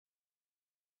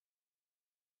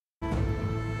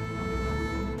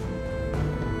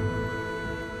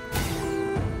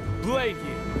wait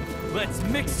here. Let's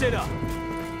mix it up.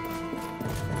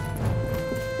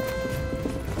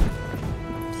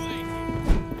 Wait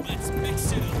here. Let's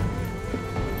mix it up.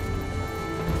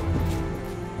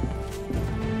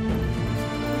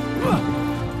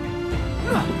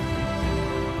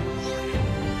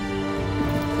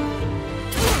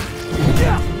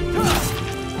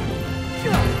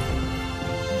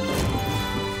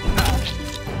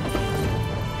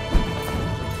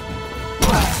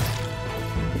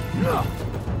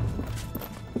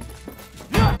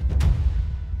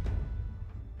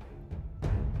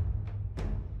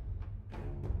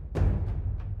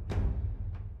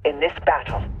 In this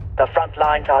battle, the front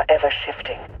lines are ever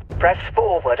shifting. Press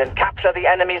forward and capture the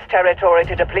enemy's territory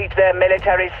to deplete their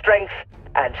military strength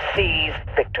and seize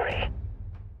victory.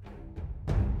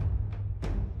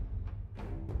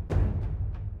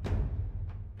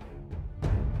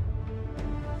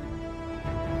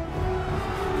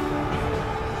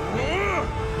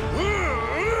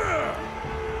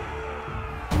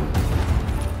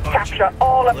 Capture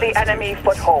all of the enemy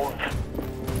footholds.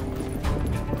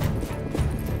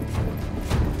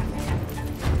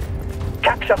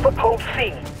 Capture foothold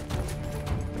C.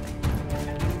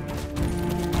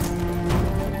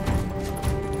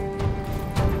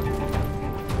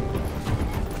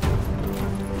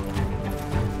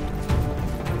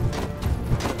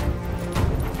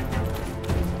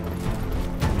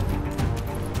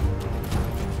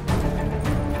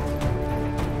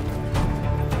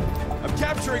 I'm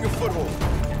capturing a foothold.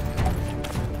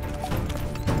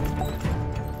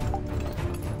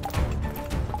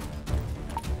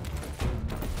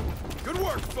 Good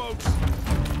work, folks.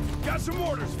 Got some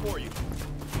orders for you.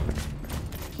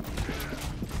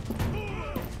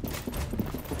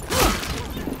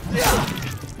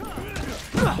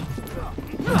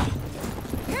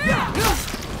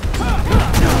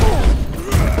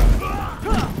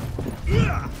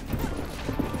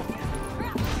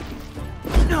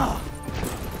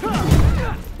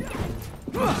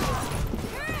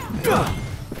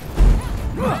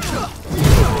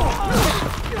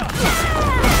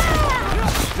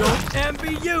 Don't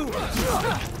envy you!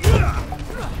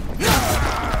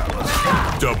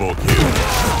 Double kill.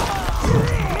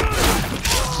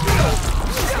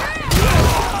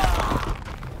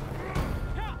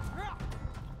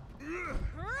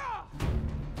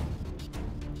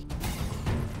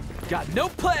 Got no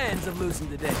plans of losing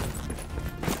today.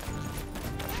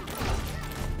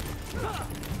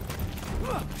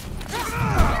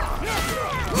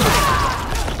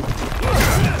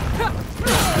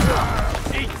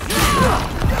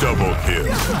 Double kill.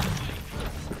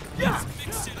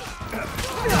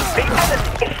 The enemy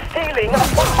is stealing a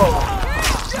foothold.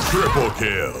 Triple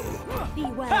kill.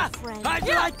 Beware, friend. How'd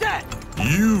you like that?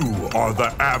 You are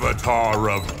the avatar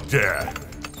of death.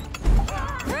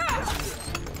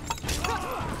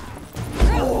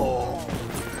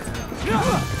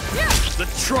 The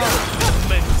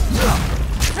trumpet.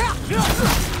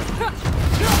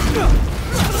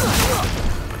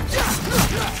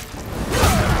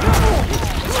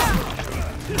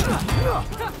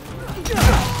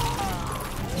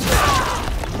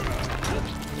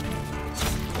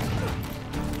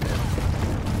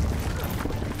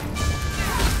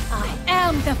 I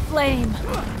am the flame. I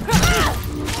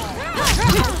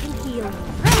can heal you.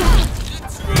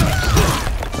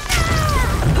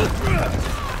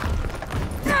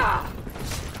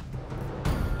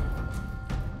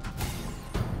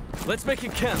 Let's make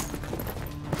it count.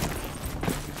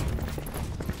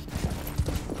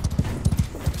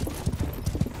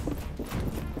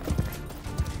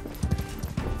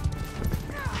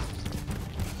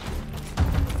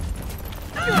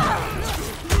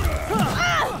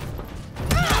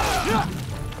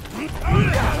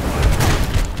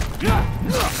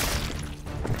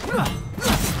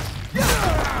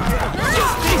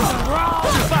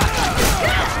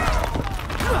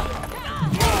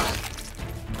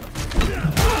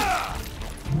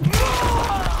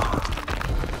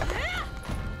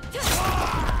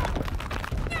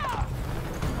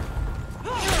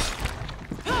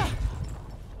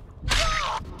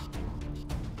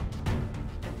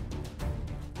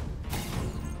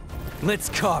 Let's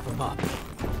carve him up.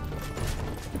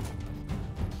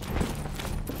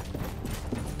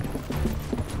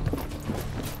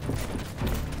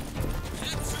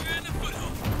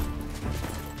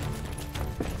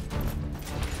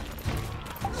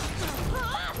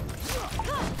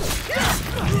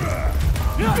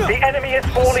 The enemy is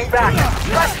falling back.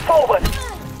 Press forward.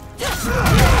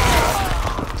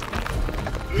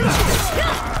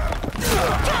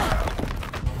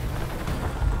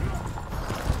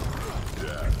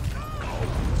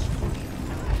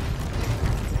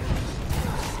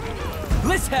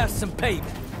 have some payback.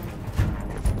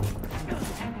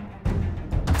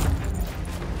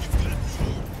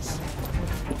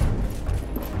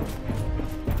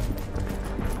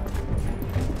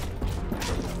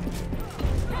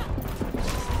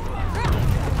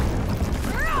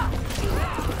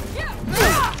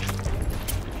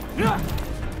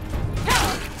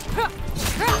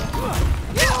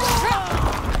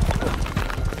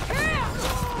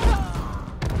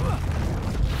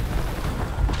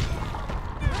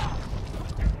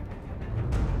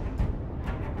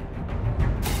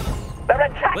 They're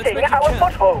attacking our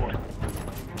foothold!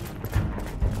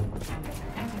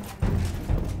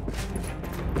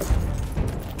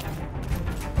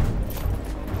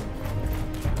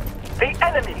 The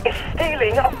enemy is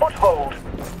stealing a foothold!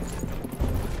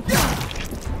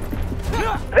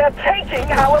 They're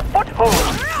taking our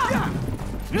foothold!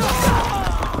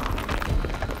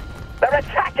 They're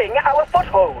attacking our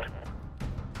foothold!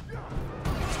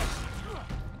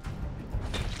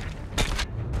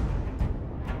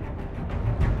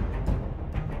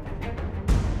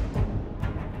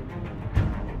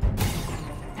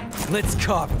 Let's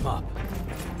carve him up.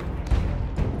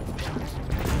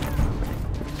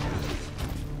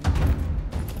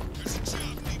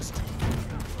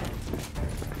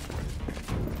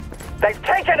 They've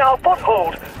taken our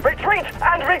foothold! Retreat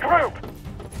and regroup!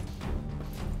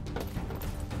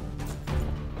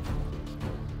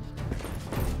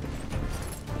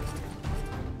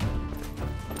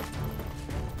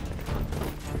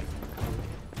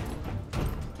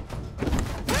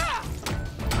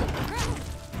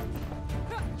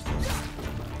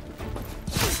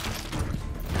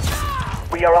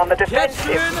 We are on the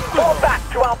defensive. Fall back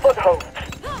to our footholds.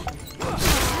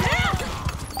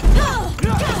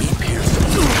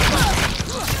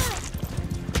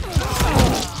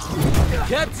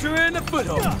 Capturing the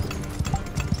foothold. I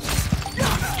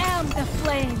am the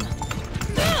flame.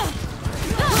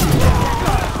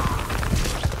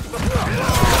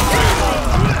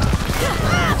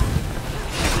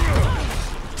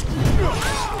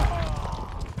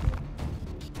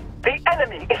 The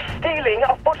enemy is stealing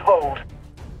a foothold.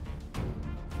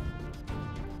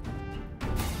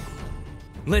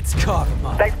 Let's carve him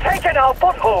up. They've taken our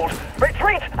foothold.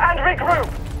 Retreat and regroup.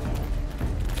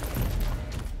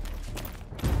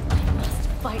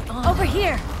 Fight on. Over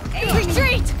here.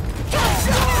 Retreat!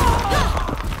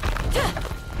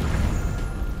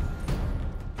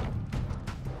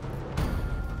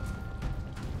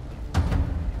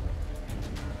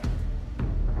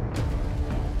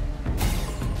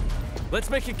 Let's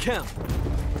make it count.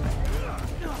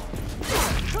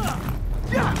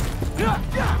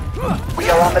 We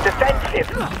are on the defensive.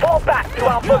 Fall back to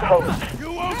our footholds.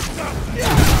 You won't stop!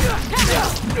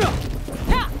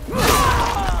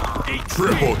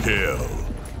 Triple kill.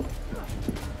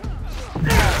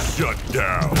 Shut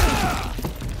down.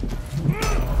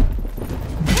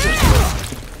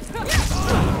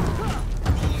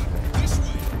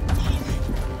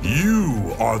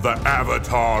 You are the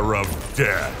avatar of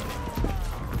death.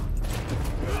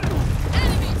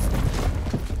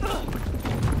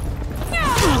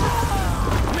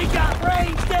 We got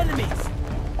ranged enemies.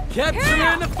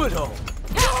 Capturing the foothold.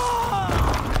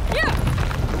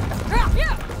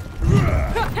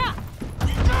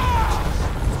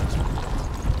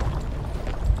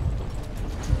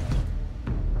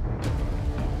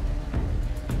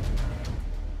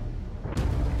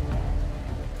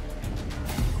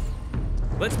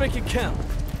 Let's make it count.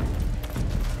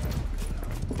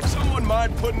 Someone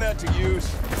mind putting that to use?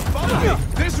 Follow me!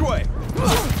 This way!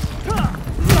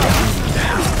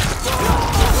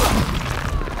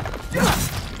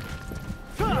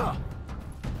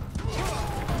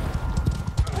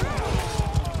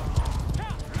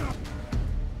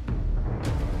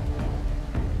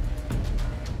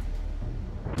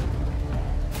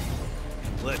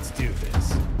 Let's do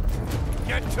this.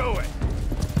 Get to it!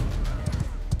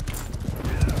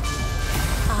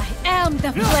 I am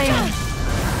the flame.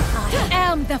 I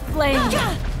am the flame.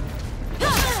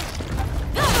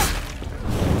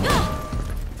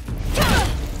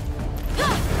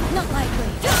 Not likely.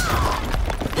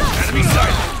 Enemy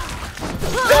sighted!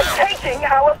 They're taking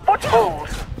our foothold.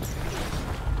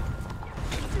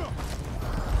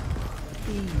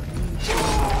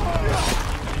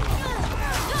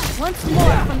 Once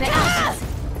more from the ashes.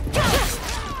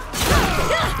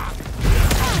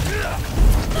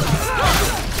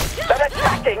 They're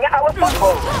attacking our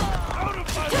foothold.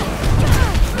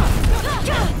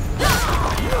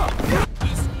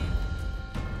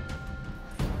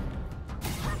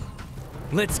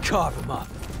 Let's carve him up.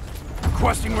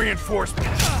 Requesting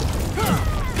reinforcements.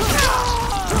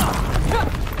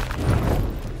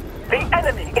 The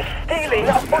enemy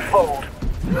foothold.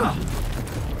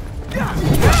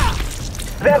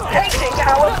 They're taking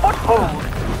our foothold.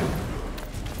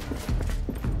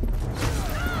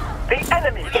 The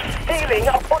enemy is stealing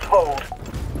a foothold.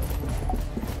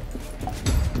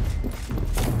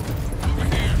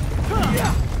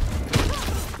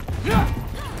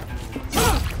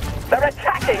 They're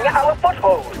attacking our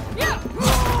foothold.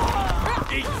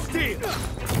 Eat steel.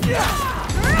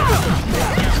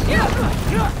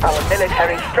 Our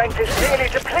military strength is really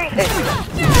depleting.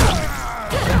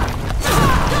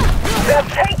 They're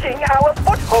taking our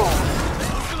foothold.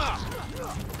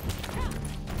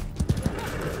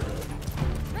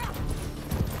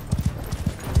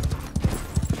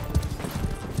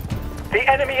 The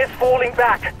enemy is falling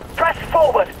back. Press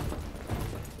forward.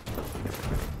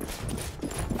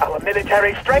 Our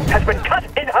military strength has been cut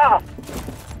in half.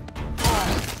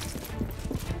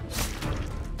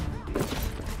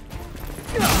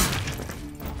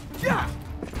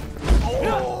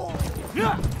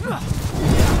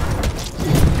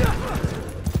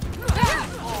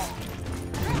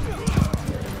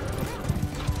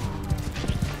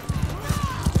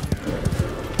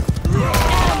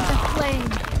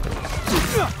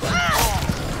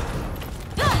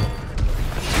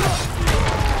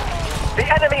 The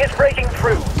enemy is breaking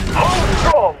through. Hold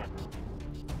strong.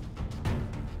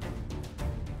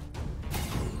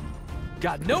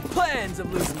 Got no plans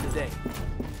of losing today.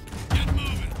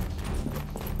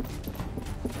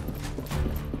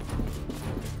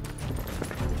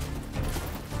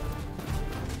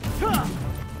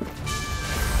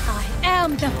 I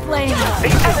am the flame.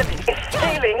 The enemy is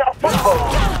stealing a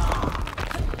foothold.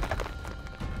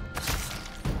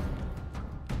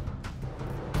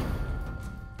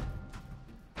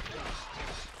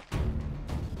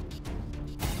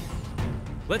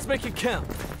 Let's make it count.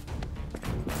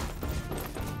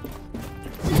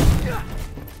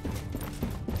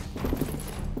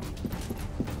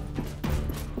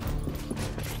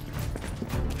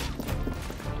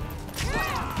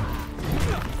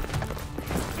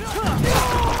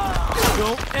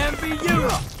 Don't envy you.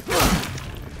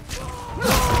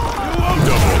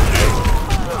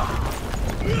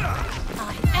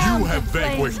 You have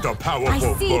vanquished a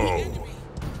powerful foe.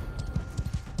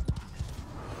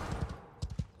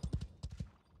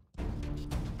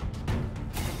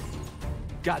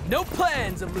 Got no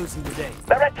plans of losing today.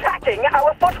 They're attacking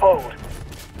our foothold.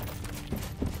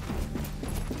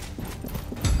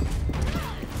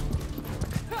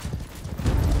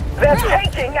 They're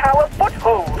taking our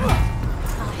foothold.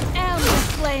 I am the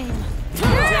flame.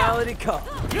 Brutality call.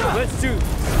 Let's do this.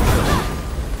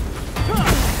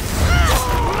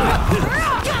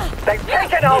 They've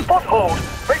taken our foothold.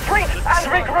 Retreat and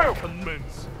regroup. Commences.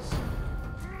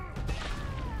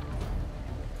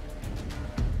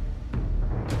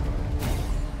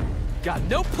 Got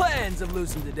no plans of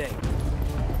losing today.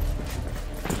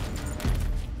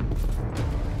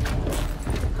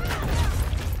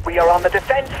 We are on the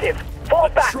defensive. Fall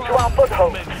back to our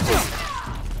foothold.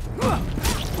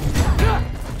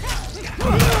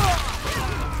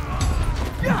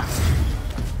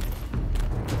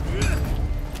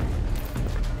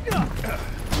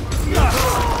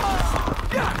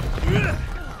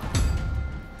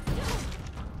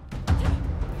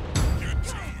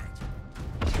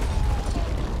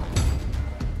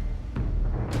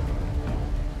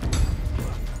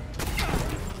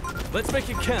 Let's make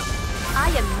it count. I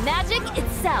am magic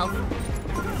itself.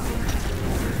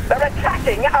 They're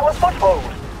attacking our foothold.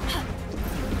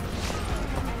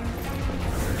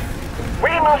 We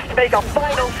must make a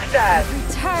final stand.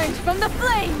 Returned from the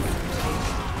flames.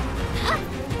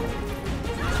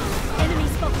 Enemy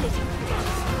spotted.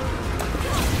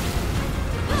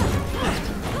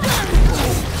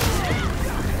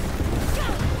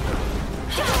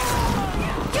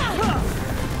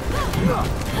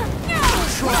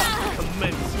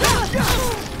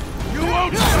 You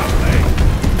won't stop me!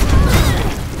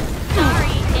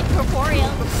 Sorry,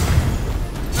 incorporeal.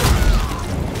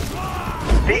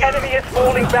 The enemy is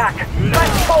falling back.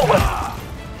 Press forward.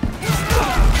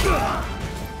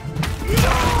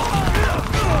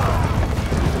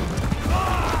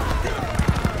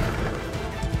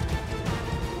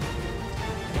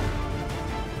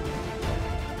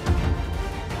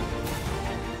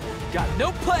 Got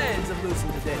no plans of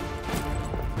losing today.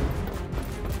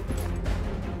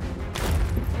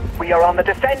 We are on the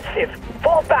defensive.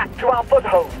 Fall back to our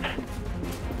footholds.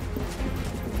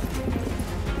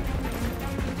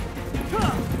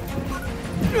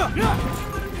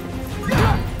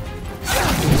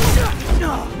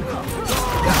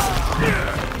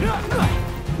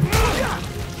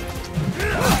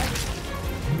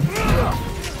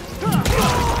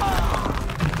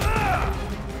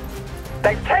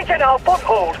 regain our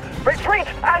foothold. Retreat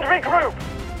and regroup.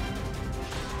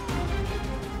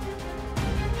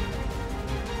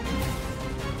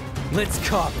 Let's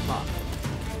carve them up.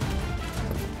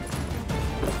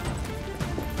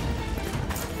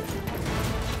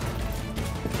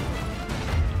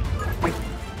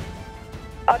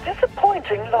 A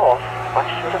disappointing loss.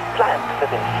 I should have planned for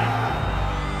this.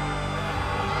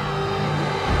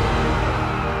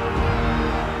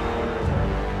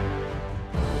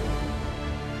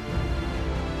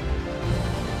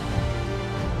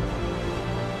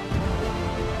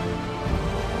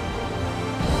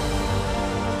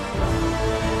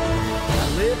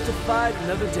 Live to fight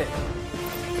another day.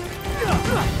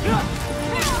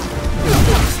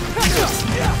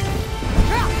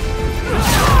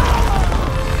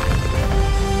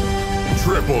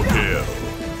 Triple kill.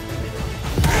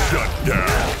 Shut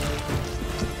down.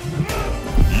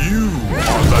 You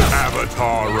are the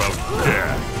Avatar of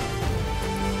Death.